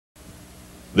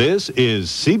This is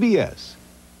CBS.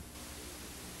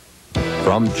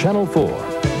 From Channel 4,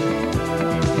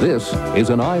 this is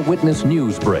an Eyewitness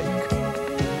News Break.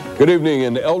 Good evening.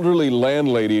 An elderly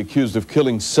landlady accused of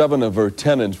killing 7 of her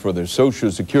tenants for their Social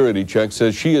Security check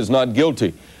says she is not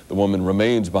guilty. The woman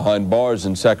remains behind bars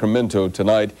in Sacramento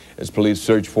tonight as police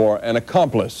search for an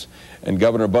accomplice. And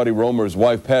Governor Buddy Roemer's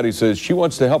wife, Patty, says she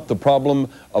wants to help the problem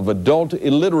of adult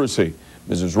illiteracy.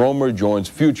 Mrs. Roemer joins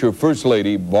future First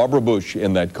Lady Barbara Bush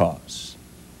in that cause.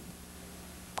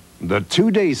 The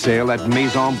two-day sale at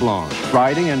Maison Blanche,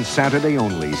 Friday and Saturday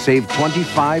only. Save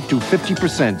 25 to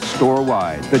 50%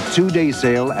 store-wide. The two-day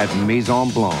sale at Maison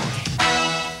Blanche.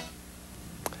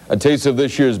 A taste of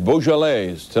this year's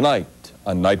Beaujolais tonight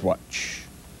on Night Watch.